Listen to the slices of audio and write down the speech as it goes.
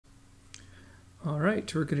All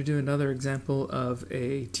right, we're going to do another example of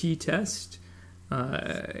a t-test.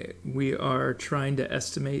 We are trying to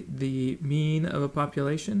estimate the mean of a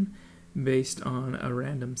population based on a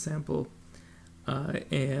random sample.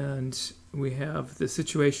 And we have the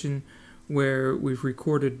situation where we've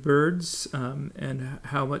recorded birds and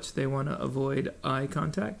how much they want to avoid eye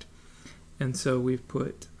contact. And so we've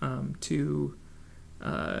put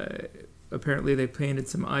apparently they painted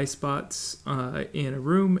some eye spots in a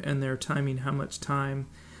room, and they're timing how much time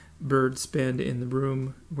birds spend in the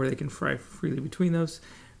room where they can fly freely between those,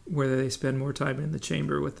 whether they spend more time in the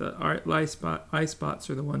chamber with the eye spots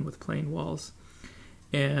or the one with plain walls.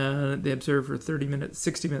 And they observe for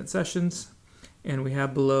 60-minute sessions, and we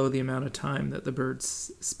have below the amount of time that the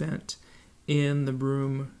birds spent in the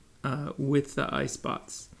room with the eye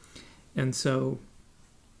spots. And so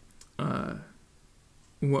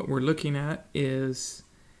what we're looking at is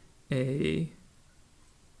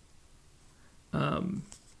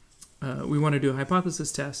we want to do a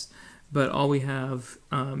hypothesis test, but all we have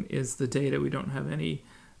is the data. We don't have any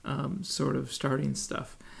sort of starting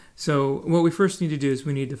stuff. So what we first need to do is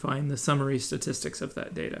we need to find the summary statistics of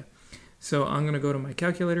that data. So I'm going to go to my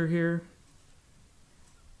calculator here.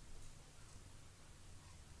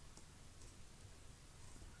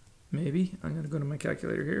 Maybe I'm going to go to my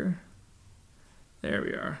calculator here. There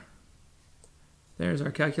we are. There's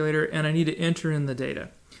our calculator, and I need to enter in the data.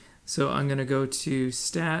 So I'm going to go to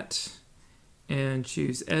Stat and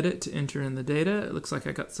choose Edit to enter in the data. It looks like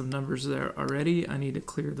I got some numbers there already. I need to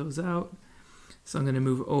clear those out. So I'm going to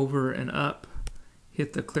move over and up,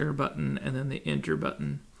 hit the Clear button, and then the Enter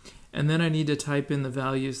button. And then I need to type in the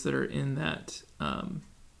values that are in that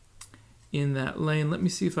lane. Let me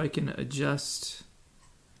see if I can adjust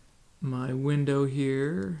my window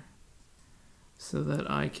here so that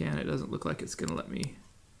it doesn't look like it's going to let me.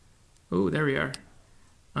 Oh, there we are.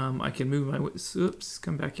 I can move my, oops,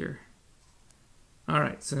 come back here. All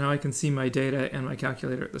right, so now I can see my data and my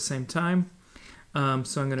calculator at the same time.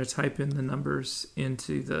 So I'm going to type in the numbers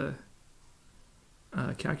into the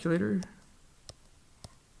calculator.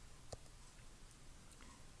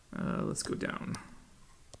 Let's go down.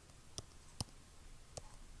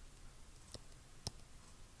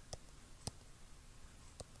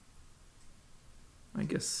 I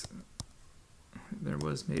guess there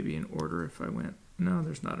was maybe an order if I went. No,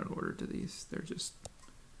 there's not an order to these. They're just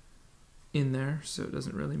in there, so it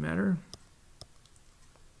doesn't really matter.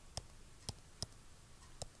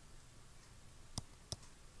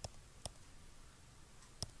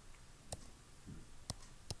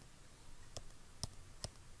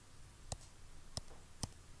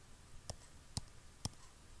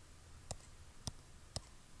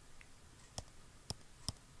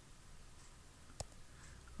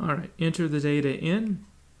 All right, enter the data in,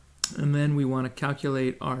 and then we want to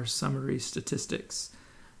calculate our summary statistics.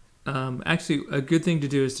 Actually, a good thing to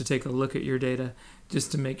do is to take a look at your data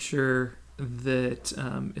just to make sure that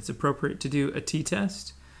it's appropriate to do a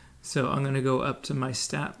t-test. So I'm going to go up to my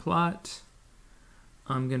stat plot.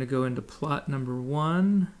 I'm going to go into plot number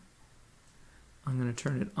 1. I'm going to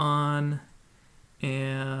turn it on,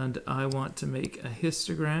 and I want to make a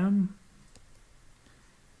histogram.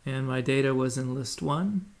 And my data was in list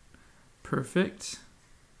 1. Perfect.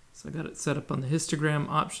 So I got it set up on the histogram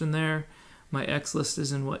option there. My X list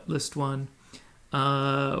is in list 1.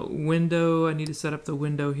 Window, I need to set up the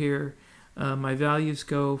window here. My values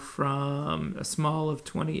go from a small of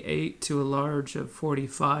 28 to a large of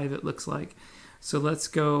 45, it looks like. So let's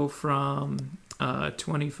go from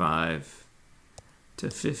 25 to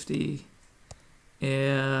 50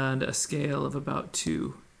 and a scale of about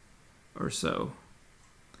 2 or so.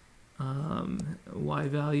 Y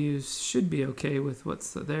values should be okay with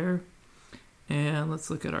what's there. And let's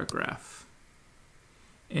look at our graph.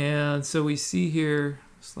 And so we see here,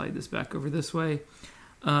 slide this back over this way.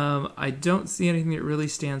 I don't see anything that really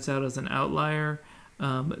stands out as an outlier.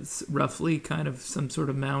 It's roughly kind of some sort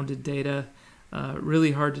of mounded data.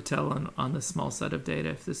 Really hard to tell on the small set of data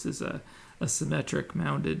if this is a symmetric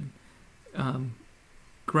mounded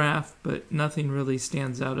graph, but nothing really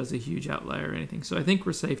stands out as a huge outlier or anything. So I think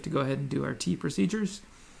we're safe to go ahead and do our t procedures.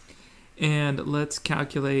 And let's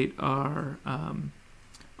calculate our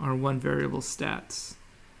one variable stats.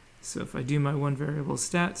 So if I do my one variable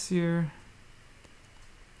stats here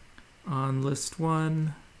on list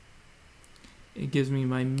 1, it gives me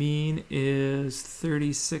my mean is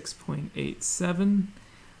 36.87,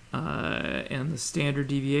 and the standard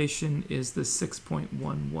deviation is the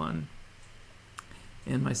 6.11.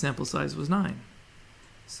 And my sample size was 9.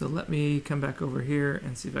 So let me come back over here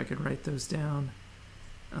and see if I can write those down.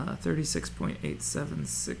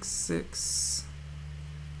 36.8766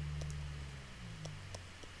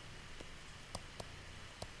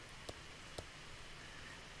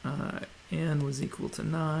 n was equal to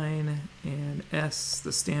 9, and s,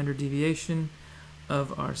 the standard deviation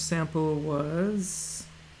of our sample, was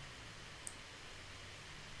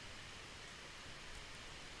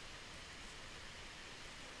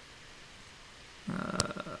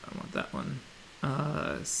I want that one.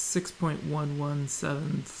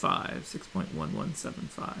 6.1175.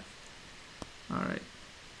 6.1175. All right.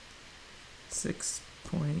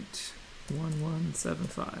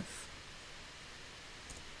 6.1175.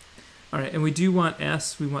 All right, and we do want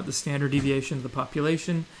S. We want the standard deviation of the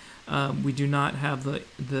population. We do not have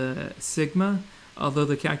the sigma. Although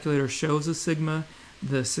the calculator shows a sigma,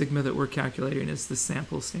 the sigma that we're calculating is the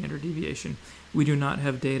sample standard deviation. We do not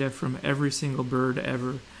have data from every single bird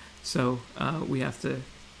ever, so we have to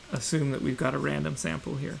assume that we've got a random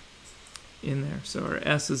sample here in there. So our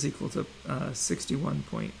S is equal to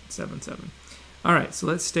 61.77. All right, so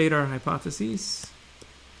let's state our hypotheses.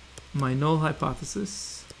 My null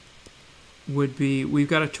hypothesis would be, we've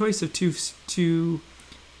got a choice of two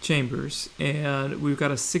chambers, and we've got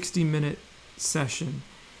a 60-minute session.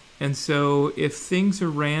 And so if things are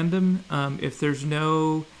random, if there's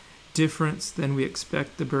no difference, then we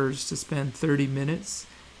expect the birds to spend 30 minutes,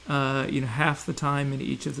 half the time in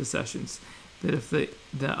each of the sessions. That if the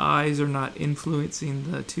eyes are not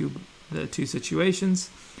influencing the two situations,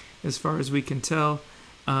 as far as we can tell,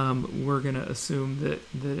 we're going to assume that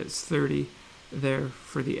it's 30 there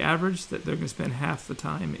for the average, that they're going to spend half the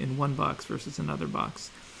time in one box versus another box.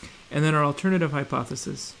 And then our alternative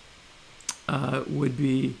hypothesis would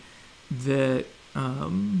be that,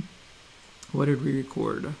 what did we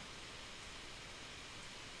record?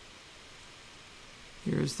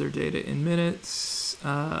 Here's their data in minutes.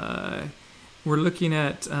 We're looking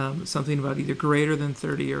at something about either greater than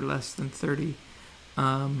 30 or less than 30.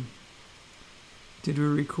 Did we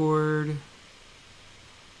record?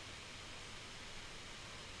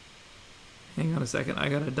 Hang on a second, I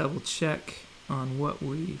gotta double check on what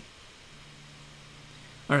we...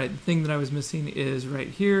 All right, the thing that I was missing is right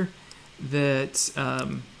here, that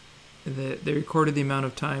they recorded the amount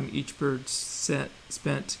of time each bird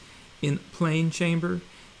spent in plain chamber,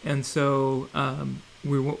 and so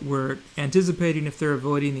we're anticipating if they're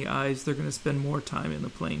avoiding the eyes, they're going to spend more time in the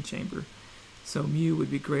plain chamber. So mu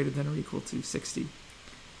would be greater than or equal to 60.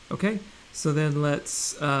 Okay, so then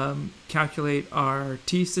let's calculate our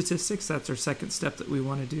t statistics. That's our second step that we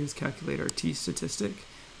want to do, is calculate our t statistic.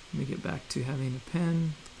 Let me get back to having a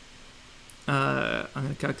pen. I'm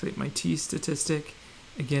going to calculate my t statistic.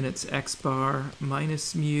 Again, it's x bar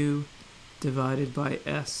minus mu divided by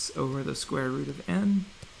s over the square root of n.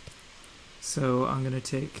 So I'm going to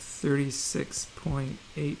take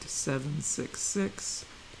 36.8766,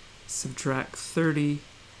 subtract 30,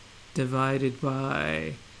 divided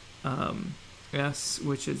by s,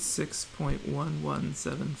 which is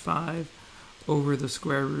 6.1175, over the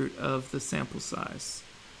square root of the sample size,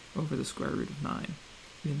 over the square root of 9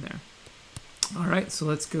 in there. All right, so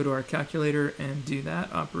let's go to our calculator and do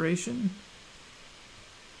that operation.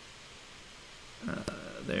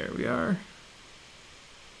 There we are.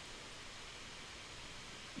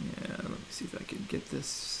 Yeah, let me see if I can get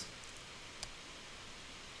this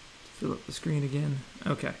to fill up the screen again.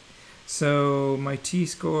 Okay, so my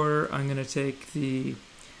t-score, I'm going to take the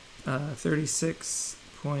 36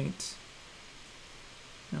 point,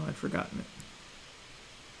 now I've forgotten it,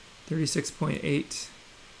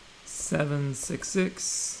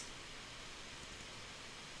 36.8766.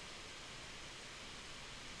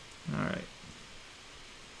 All right.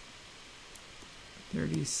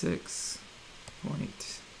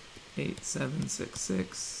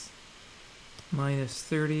 36.8766 minus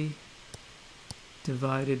 30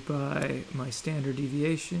 divided by my standard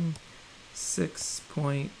deviation,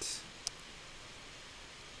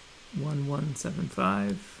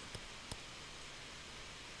 6.1175,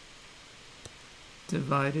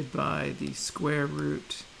 divided by the square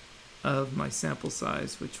root of my sample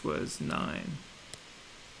size, which was 9.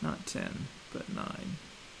 Not 10, but 9.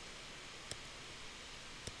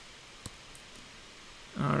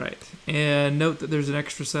 All right, and note that there's an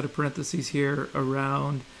extra set of parentheses here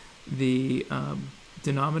around the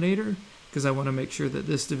denominator, because I want to make sure that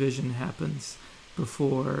this division happens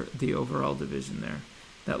before the overall division there.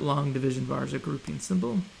 That long division bar is a grouping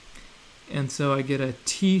symbol. And so I get a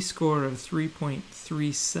t-score of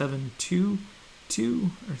 3.3722,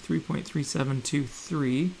 or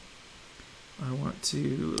 3.3723. I want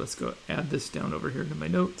to, let's go add this down over here to my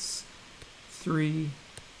notes.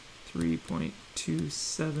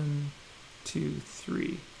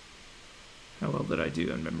 3.2723. How well did I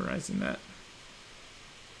do on memorizing that?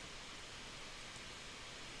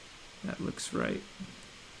 That looks right.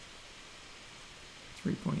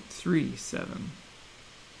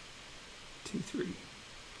 3.3723.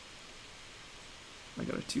 I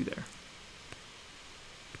got a 2 there.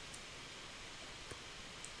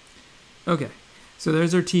 Okay, so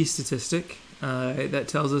there's our t-statistic. That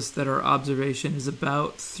tells us that our observation is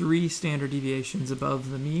about 3 standard deviations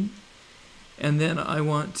above the mean. And then I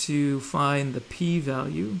want to find the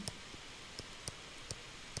p-value.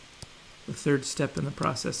 The third step in the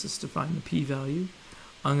process is to find the p-value.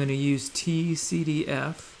 I'm going to use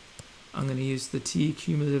t-CDF. I'm going to use the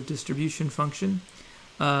t-cumulative distribution function.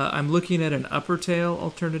 I'm looking at an upper tail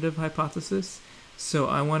alternative hypothesis, so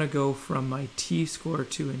I want to go from my t-score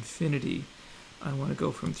to infinity. I want to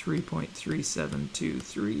go from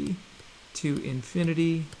 3.3723 to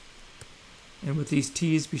infinity. And with these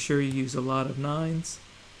t's, be sure you use a lot of 9s.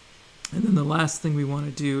 And then the last thing we want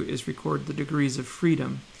to do is record the degrees of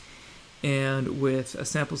freedom. And with a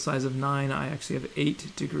sample size of 9, I actually have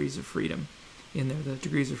 8 degrees of freedom in there. The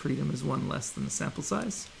degrees of freedom is 1 less than the sample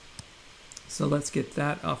size. So let's get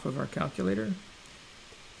that off of our calculator.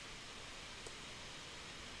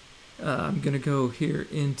 I'm going to go here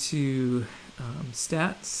into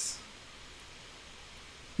stats.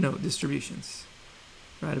 No, distributions.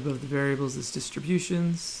 Right above the variables is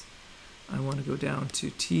distributions. I want to go down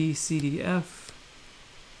to t-CDF.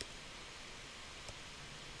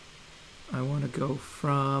 I want to go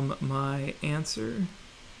from my answer.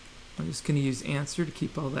 I'm just going to use answer to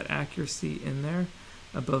keep all that accuracy in there.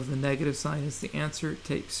 Above the negative sign is the answer. It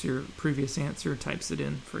takes your previous answer, types it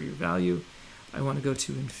in for your value. I want to go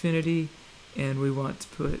to infinity, and we want to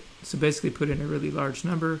put in a really large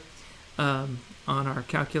number on our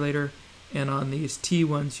calculator. And on these t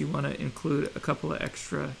ones, you want to include a couple of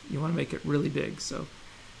extra. You want to make it really big, so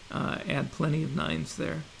add plenty of 9s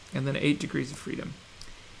there. And then 8 degrees of freedom.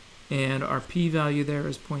 And our p-value there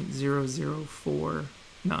is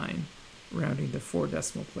 0.0049, rounding to 4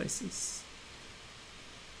 decimal places.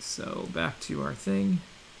 So back to our thing,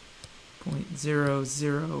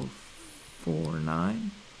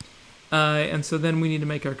 0.0049. And so then we need to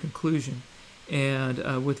make our conclusion.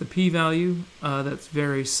 And with a p-value that's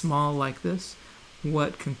very small like this,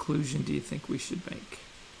 what conclusion do you think we should make?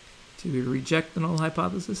 Do we reject the null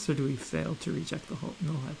hypothesis, or do we fail to reject the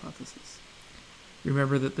null hypothesis?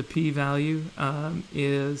 Remember that the p-value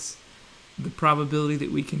is the probability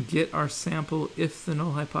that we can get our sample if the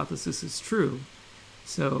null hypothesis is true.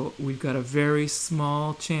 So we've got a very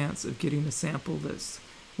small chance of getting a sample that's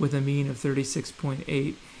with a mean of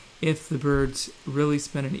 36.8 if the birds really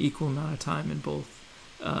spend an equal amount of time in both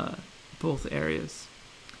areas.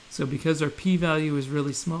 So because our p-value is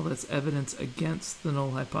really small, that's evidence against the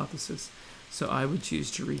null hypothesis. So I would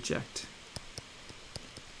choose to reject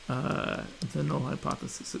the null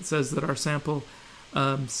hypothesis. It says that our sample,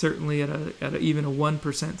 certainly at even a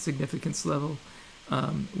 1% significance level,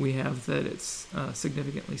 we have that it's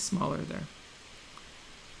significantly smaller there.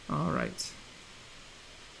 All right.